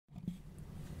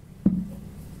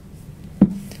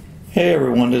Hey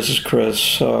everyone, this is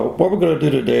Chris. What we're going to do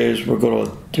today is we're going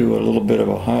to do a little bit of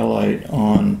a highlight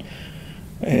on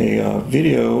a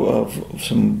video of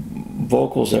some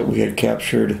vocals that we had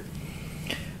captured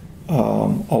a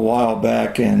while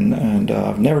back, and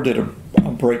I've never did a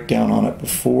breakdown on it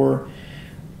before,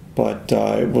 but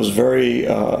it was very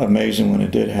amazing when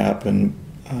it did happen.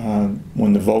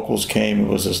 When the vocals came, it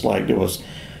was just like there was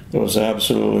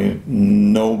absolutely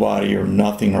nobody or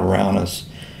nothing around us.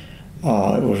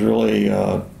 It was really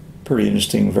pretty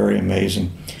interesting, very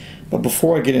amazing. But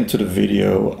before I get into the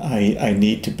video, I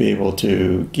need to be able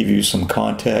to give you some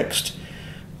context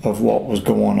of what was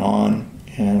going on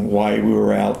and why we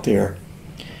were out there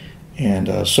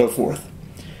and so forth.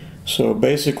 So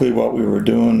basically what we were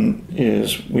doing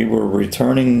is we were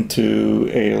returning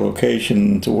to a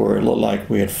location to where it looked like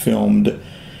we had filmed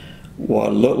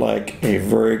what looked like a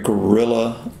very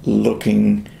gorilla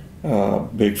looking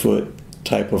Bigfoot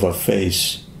type of a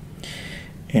face,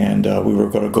 and we were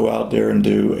going to go out there and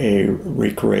do a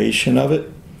recreation of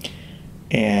it.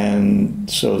 And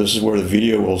so this is where the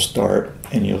video will start,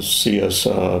 and you'll see us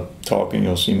talking.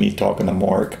 You'll see me talking to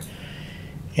Mark,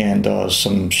 and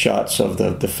some shots of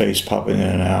the face popping in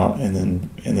and out, and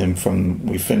then from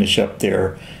we finish up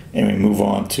there and we move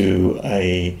on to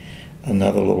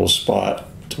another little spot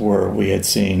to where we had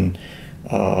seen,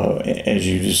 as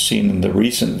you just seen in the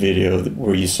recent video,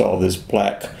 where you saw this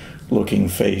black looking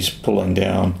face pulling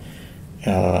down,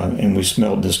 and we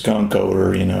smelled the skunk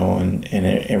odor, you know, and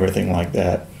everything like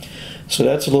that. So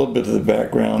that's a little bit of the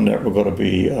background that we're going to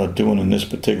be doing in this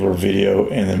particular video,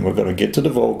 and then we're going to get to the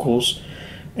vocals,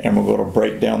 and we're going to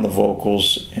break down the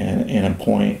vocals in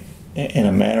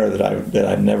a manner that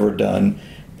I've never done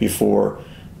before,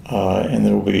 and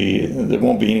there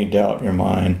won't be any doubt in your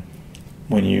mind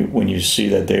when you see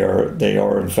that they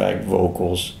are in fact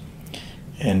vocals.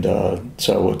 And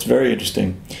so it's very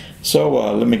interesting. So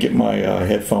let me get my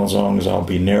headphones on, because I'll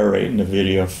be narrating the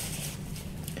video.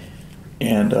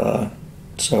 And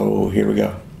so here we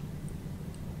go.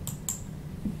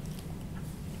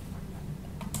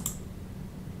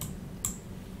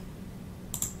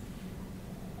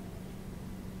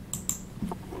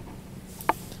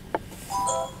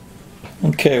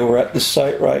 Okay, we're at the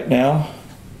site right now.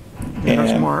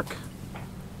 There's Mark,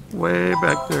 way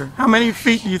back there. How many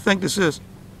feet do you think this is?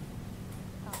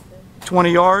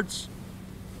 20 yards?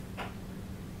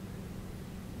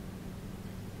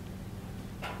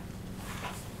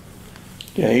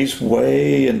 Yeah, he's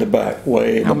way in the back,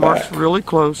 way in the back. Mark's really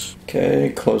close.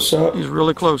 Okay, close up. He's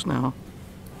really close now.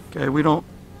 Okay, we're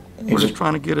just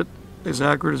trying to get it as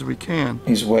accurate as we can.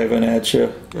 He's waving at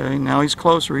you. Okay, now he's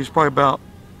closer. He's probably about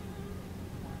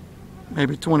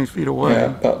maybe 20 feet away.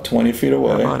 Yeah, about 20 feet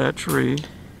away. By that tree.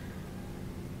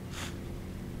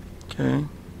 Okay.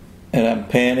 And I'm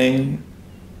panning.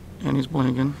 And he's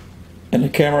blinking. And the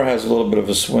camera has a little bit of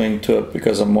a swing to it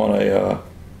because I'm on a...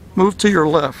 move to your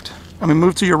left.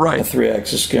 Move to your right. A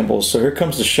 3-axis gimbal. So here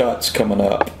comes the shots coming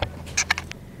up.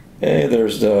 Hey,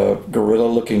 there's the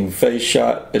gorilla-looking face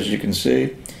shot, as you can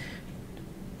see.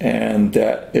 And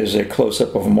that is a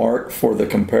close-up of Mark for the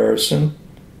comparison.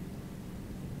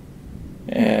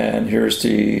 And here's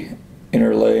the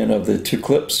interlaying of the two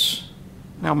clips.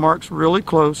 Now Mark's really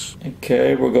close.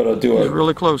 Okay, we're going to do He's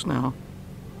really close now.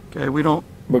 Okay, we're going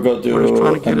to do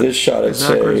on this shot. It's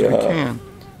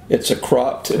it's a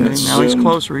cropped, and it's now zoomed. He's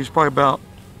closer. He's probably about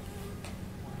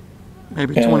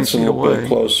maybe 20 feet away. And it's a little bit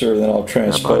closer. Then I'll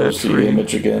transpose the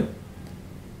image again.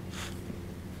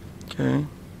 Okay.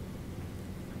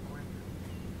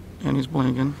 And he's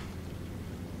blinking.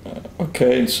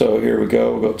 Okay, so here we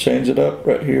go. We'll go change it up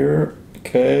right here.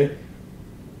 Okay.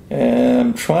 And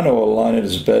I'm trying to align it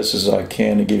as best as I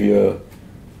can to give you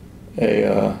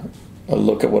a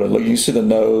look at what it looks like. You can see the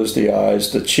nose, the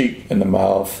eyes, the cheek, and the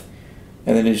mouth.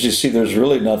 And then as you see, there's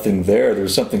really nothing there.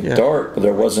 There's something dark, but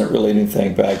there wasn't really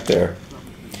anything back there.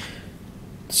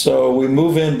 So we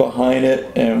move in behind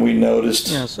it, and we noticed...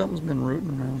 Yeah, something's been rooting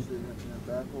around.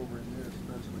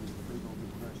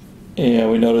 Yeah,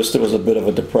 we noticed there was a bit of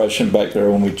a depression back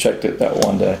there when we checked it that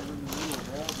one day.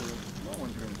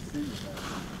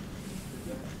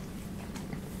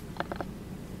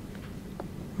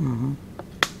 Mm-hmm.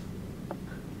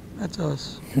 That's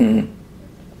us.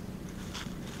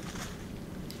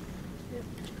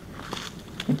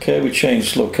 Okay, we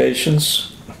changed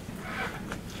locations.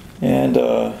 And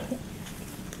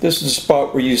this is the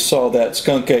spot where you saw that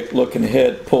skunk ape looking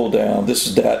head pull down. This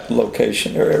is that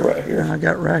location area right here. I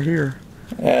got right here.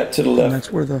 To the left. And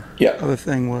that's where the other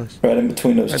thing was. Right in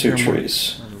between those two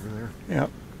trees. Yep.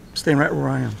 Staying right where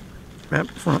I am. Right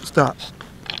front, stop.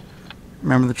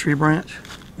 Remember the tree branch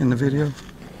in the video?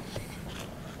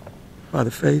 by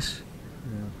the face.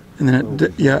 Yeah. And then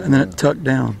it, and then it tucked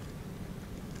down.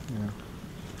 Yeah.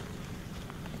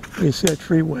 You see that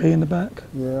tree way in the back?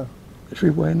 Yeah. The tree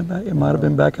way in the back? It might have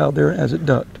been back out there as it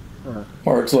ducked.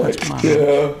 Mark's like, That's mine.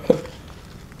 yeah.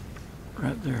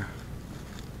 Right there.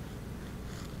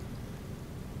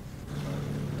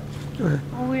 Go ahead.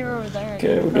 Well, we were over there.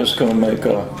 Okay, we're just gonna make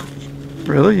a.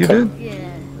 Really? You did? Yeah.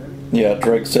 Yeah,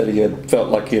 Drake said he had felt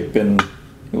like he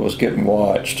was getting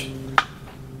watched.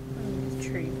 And the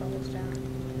tree falls down.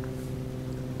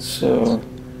 So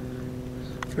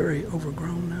Very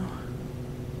overgrown now.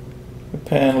 we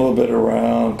pan a little bit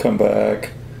around, come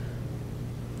back.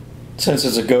 Since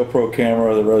it's a GoPro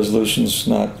camera, the resolution's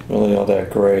not really all that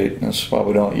great. That's why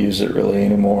we don't use it really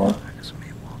anymore. That's me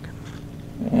walking.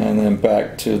 And then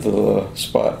back to the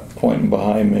spot pointing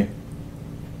behind me.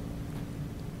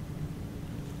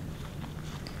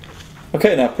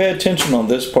 Okay, now pay attention on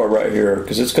this part right here,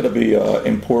 because it's going to be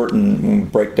important when we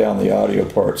break down the audio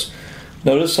parts.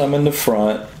 Notice I'm in the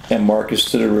front and Mark is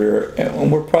to the rear,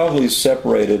 and we're probably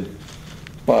separated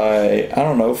by, I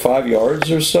don't know, 5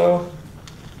 yards or so.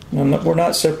 We're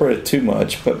not separated too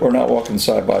much, but we're not walking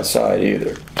side by side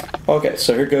either. Okay,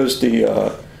 so here goes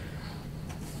the,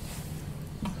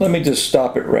 let me just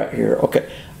stop it right here. Okay,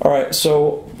 all right,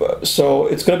 so it's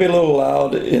going to be a little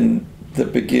loud in the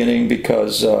beginning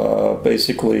because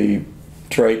basically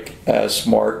Drake asked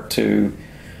Mark to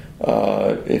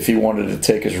if he wanted to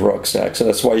take his rucksack, so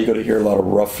that's why you're going to hear a lot of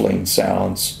ruffling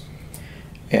sounds,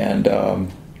 and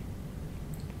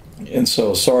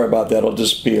so sorry about that. It'll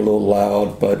just be a little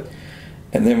loud,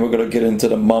 and then we're going to get into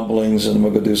the mumblings, and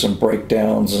we're going to do some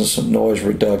breakdowns and some noise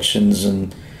reductions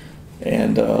and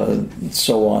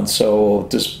so on. So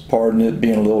just pardon it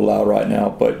being a little loud right now,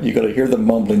 but you're going to hear the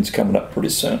mumblings coming up pretty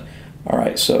soon. All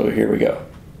right, so here we go.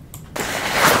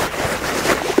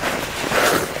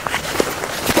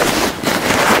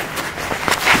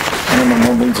 And the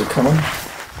mumblings are coming.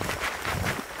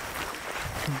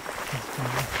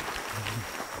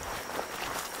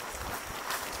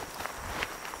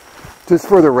 Just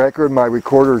for the record, my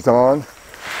recorder's on.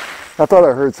 I thought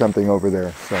I heard something over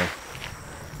there, so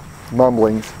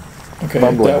mumblings. Okay,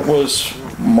 Mumblings. that was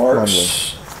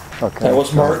Mark's. Okay. That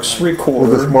was Mark's recorder.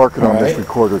 We'll just mark it on this right?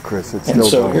 recorder, Chris. It's And still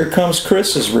so going. here comes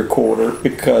Chris's recorder,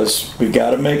 because we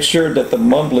got to make sure that the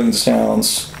mumbling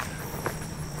sounds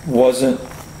wasn't.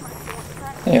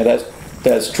 Yeah,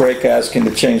 that's Drake asking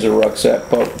to change the rucksack,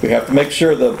 but we have to make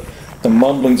sure the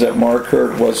mumblings that Mark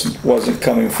heard wasn't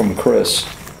coming from Chris.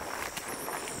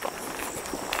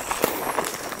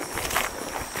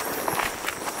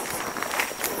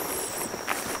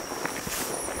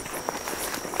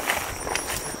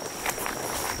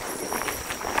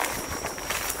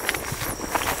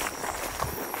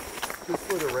 Just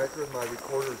for the record, my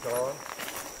recorder's on.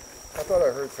 I thought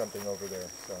I heard something over there,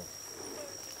 so.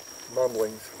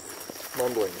 Mumblings.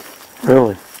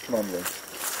 Really?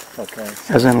 Mumblings. Okay.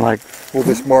 As in like, We'll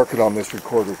just mark it on this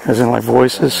recorder. as in like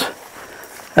voices?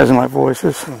 As in like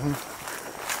voices?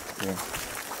 Yeah.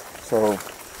 So,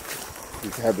 you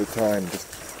have the time.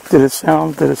 Just Did it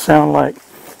sound like,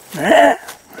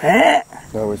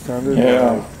 no, it sounded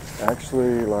Yeah.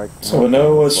 actually like. So we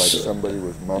know like it's somebody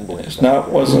was mumbling.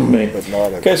 wasn't me. But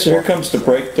not a, Okay, so here comes the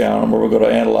breakdown, where we're going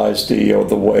to analyze the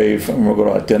wave, and we're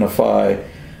going to identify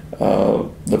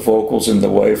the vocals in the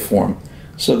waveform.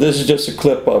 So this is just a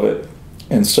clip of it,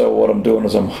 and so what I'm doing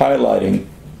is I'm highlighting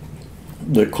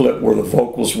the clip where the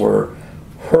vocals were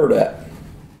heard at.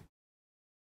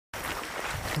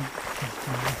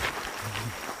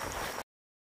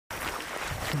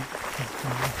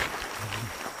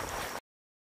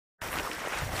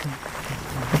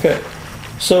 Okay,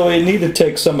 so we need to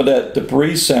take some of that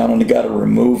debris sound and you got to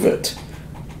remove it.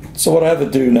 So what I have to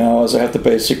do now is I have to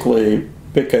basically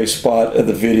pick a spot of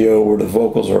the video where the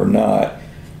vocals are not,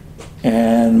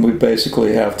 and we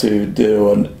basically have to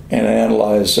do and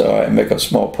analyze and make a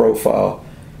small profile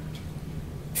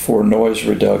for noise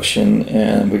reduction,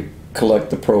 and we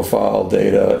collect the profile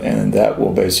data, and that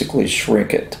will basically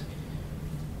shrink it.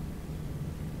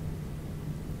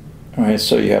 All right,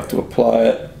 so you have to apply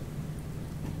it.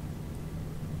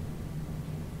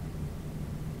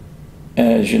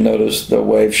 And as you notice, the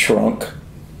wave shrunk.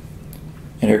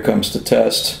 And here comes the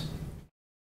test.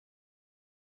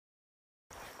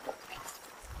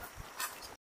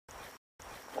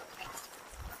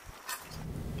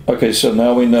 Okay, so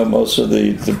now we know most of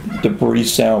the debris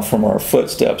sound from our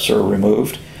footsteps are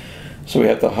removed. So we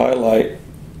have to highlight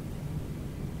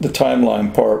the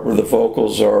timeline part where the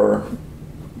vocals are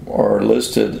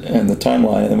listed in the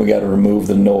timeline, and then we got to remove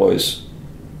the noise.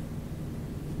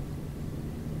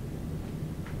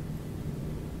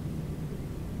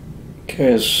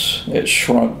 Okay, it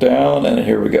shrunk down, and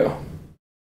here we go.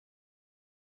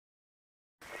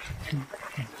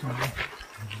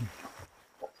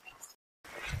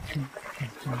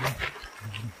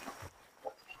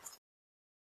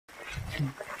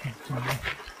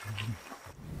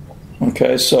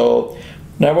 Okay, so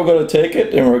now we're going to take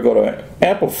it and we're going to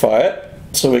amplify it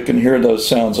so we can hear those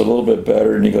sounds a little bit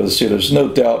better, and you're going to see there's no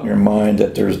doubt in your mind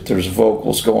that there's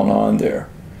vocals going on there.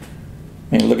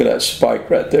 I mean, look at that spike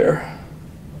right there.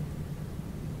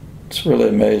 It's really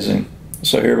amazing.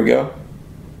 So here we go.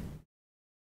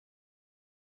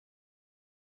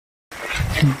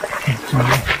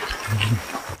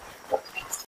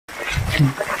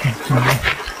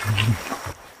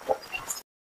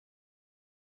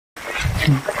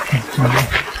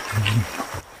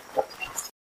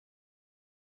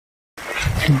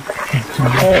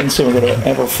 And so we're going to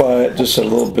amplify it just a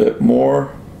little bit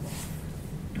more.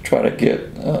 Try to get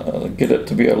it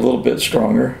to be a little bit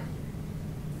stronger.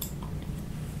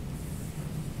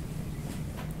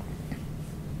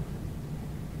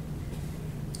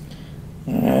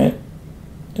 All right,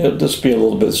 it'll just be a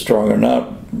little bit stronger,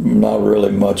 not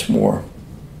really much more.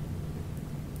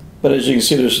 But as you can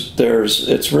see,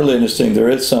 it's really interesting. There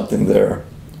is something there.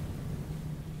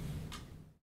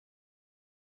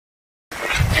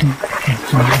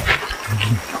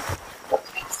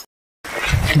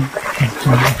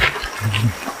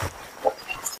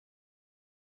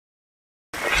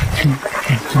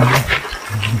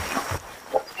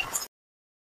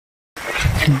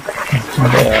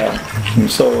 Yeah, and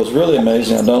so it was really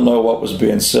amazing. I don't know what was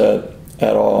being said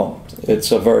at all. It's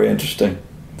very interesting.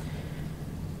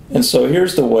 And so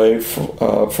here's the wave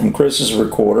from Chris's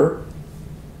recorder.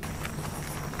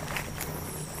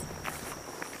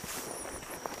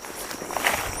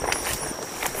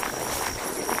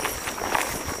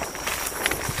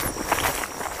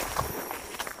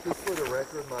 Just for the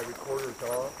record, my recorder's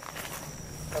on.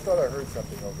 I thought I heard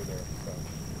something over there. So.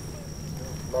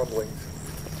 Mumblings.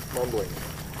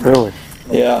 Really?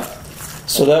 Yeah.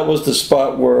 So that was the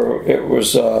spot where it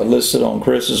was listed on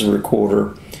Chris's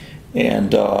recorder,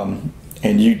 and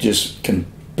you just can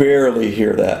barely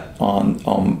hear that on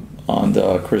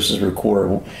Chris's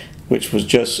recorder, which was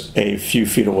just a few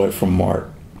feet away from Mark.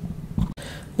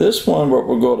 This one, what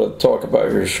we're going to talk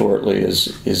about here shortly,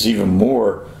 is even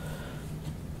more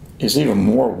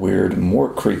weird and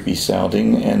more creepy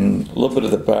sounding. And a little bit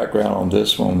of the background on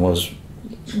this one was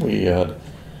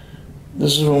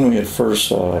this is when we had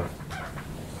first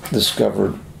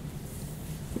discovered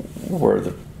where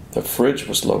the fridge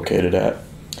was located at,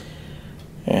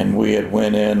 and we had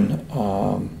went in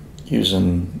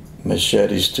using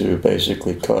machetes to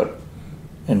basically cut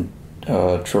and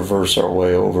traverse our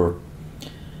way over.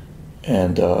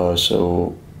 And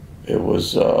so it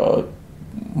was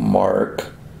Mark,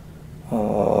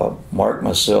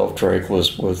 myself, Drake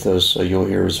was with us, so you'll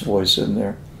hear his voice in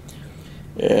there.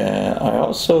 And I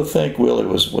also think Willie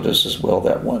was with us as well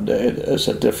that one day as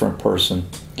a different person.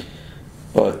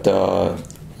 But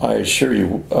I assure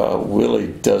you, Willie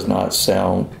does not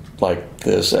sound like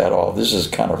this at all. This is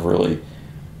kind of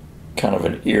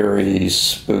an eerie,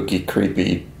 spooky,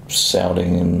 creepy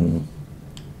sounding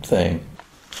thing.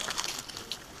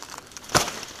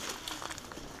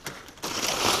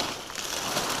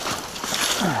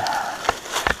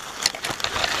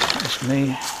 It's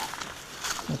me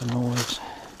with a noise.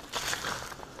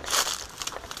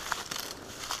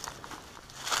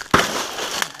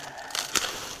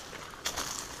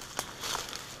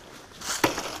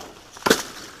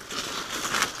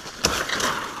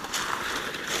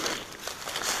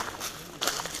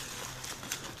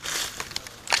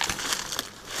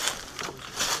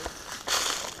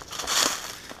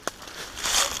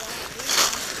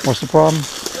 What's the problem?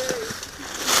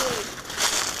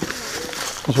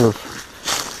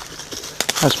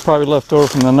 That's probably left over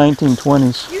from the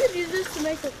 1920s. You could use this to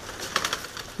make a...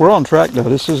 We're on track though.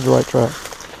 This is the right track.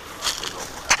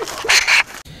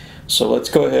 So let's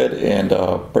go ahead and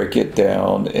break it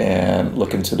down and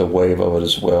look into the wave of it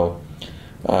as well.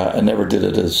 I never did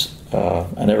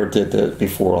that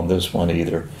before on this one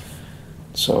either.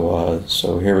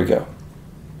 So here we go.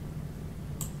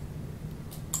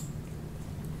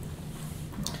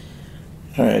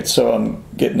 All right, so I'm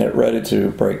getting it ready to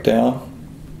break down.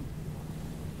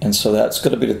 And so that's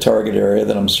going to be the target area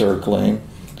that I'm circling.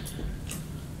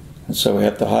 And so we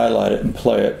have to highlight it and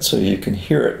play it so you can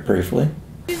hear it briefly.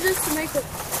 Use this to make a...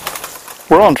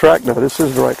 We're on track though. This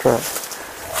is the right track.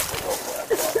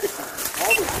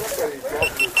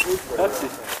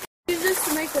 Use this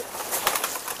to make a...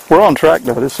 We're on track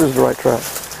though. This is the right track.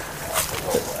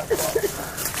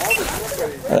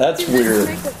 That's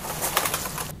weird.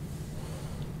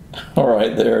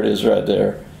 right, there it is right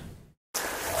there.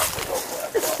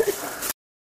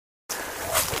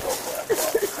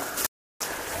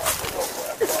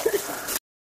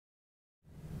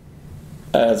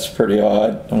 That's pretty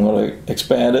odd. I'm going to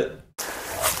expand it.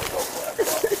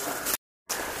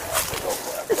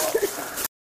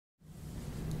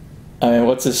 I mean,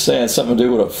 what's this saying? Something to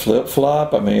do with a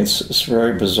flip-flop? I mean, it's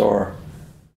very bizarre.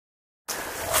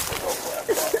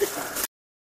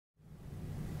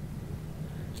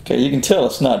 Okay, you can tell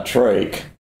it's not Drake.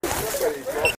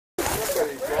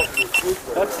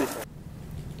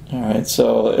 Alright,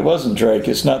 so it wasn't Drake.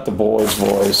 It's not the boy's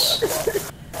voice.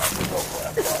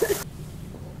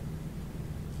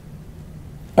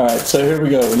 Alright, so here we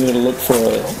go. We need to look for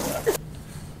it.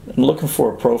 I'm looking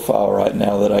for a profile right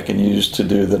now that I can use to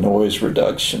do the noise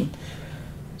reduction.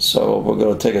 So we're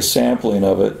going to take a sampling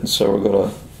of it, and so we're going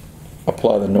to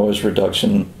apply the noise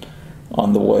reduction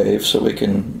on the wave so we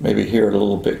can maybe hear it a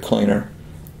little bit cleaner.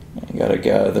 I got to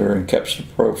gather and capture the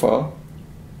profile.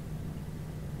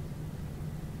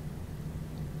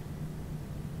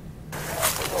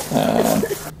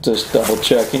 Just double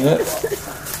checking it.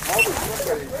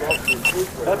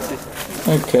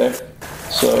 Okay,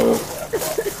 so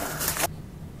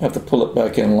I have to pull it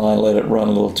back in line, let it run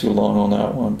a little too long on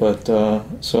that one, but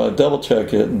so I double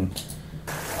check it, and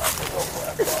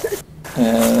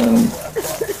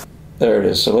there it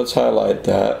is. So let's highlight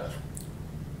that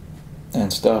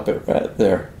and stop it right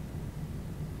there.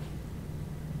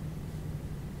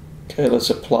 Okay, let's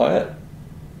apply it.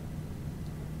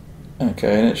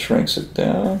 Okay, and it shrinks it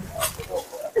down.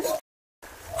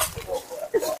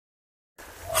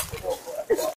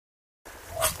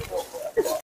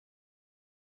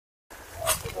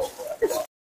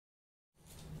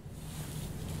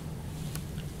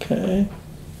 Okay,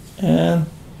 and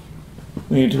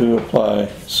we need to apply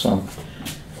some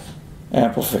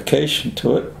amplification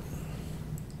to it.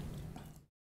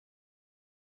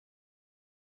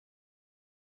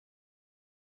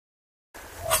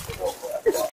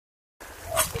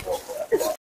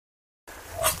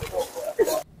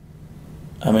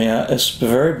 I mean, it's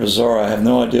very bizarre. I have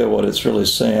no idea what it's really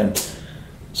saying.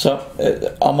 So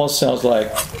it almost sounds like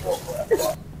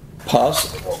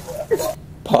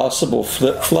possible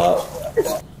flip-flop.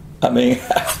 I mean,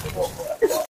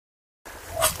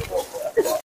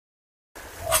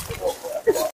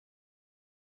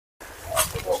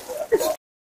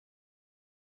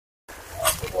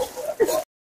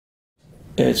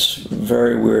 it's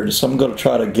very weird. So I'm going to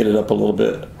try to get it up a little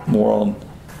bit more on.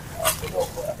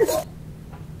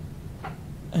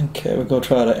 Okay, we're going to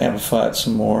try to amplify it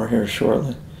some more here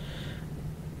shortly.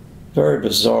 Very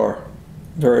bizarre.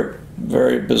 Very,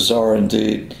 very bizarre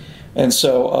indeed. And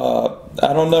so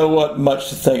I don't know what much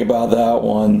to think about that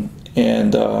one.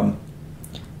 And other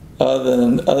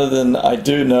than I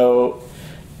do know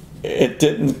it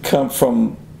didn't come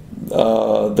from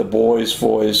the boy's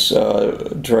voice,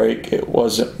 Drake. It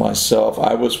wasn't myself.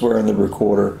 I was wearing the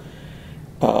recorder.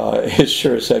 It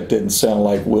sure as heck didn't sound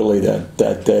like Willie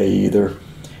that day either.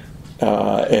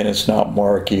 And it's not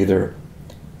Mark either.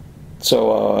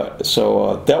 So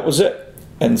that was it.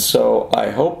 And so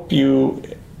I hope you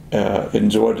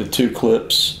enjoyed the two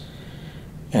clips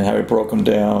and how we broke them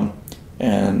down.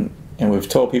 And we've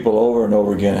told people over and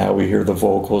over again how we hear the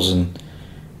vocals,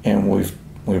 and we've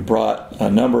brought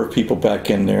a number of people back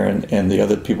in there, and the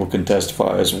other people can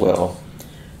testify as well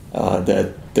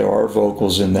that there are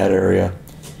vocals in that area.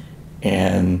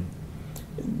 And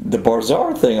the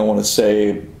bizarre thing I want to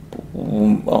say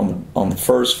on the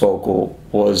first vocal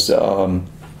was,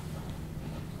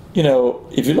 you know,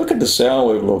 if you look at the sound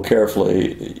wave a little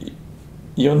carefully,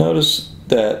 you'll notice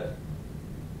that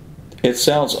it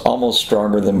sounds almost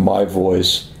stronger than my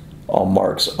voice on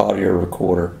Mark's audio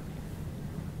recorder.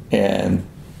 And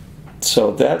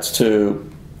so that's to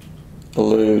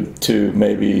allude to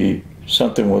maybe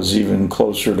something was even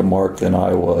closer to Mark than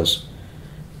I was.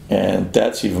 And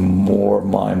that's even more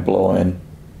mind-blowing,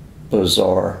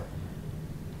 bizarre.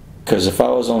 Because if I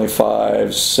was only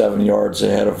 5-7 yards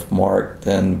ahead of Mark,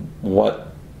 then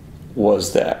what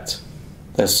was that?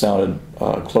 That sounded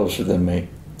closer than me.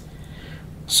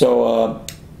 So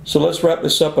let's wrap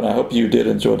this up, and I hope you did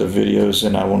enjoy the videos,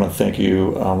 and I want to thank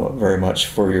you very much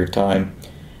for your time,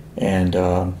 and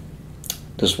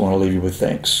just want to leave you with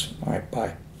thanks. All right,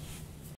 bye.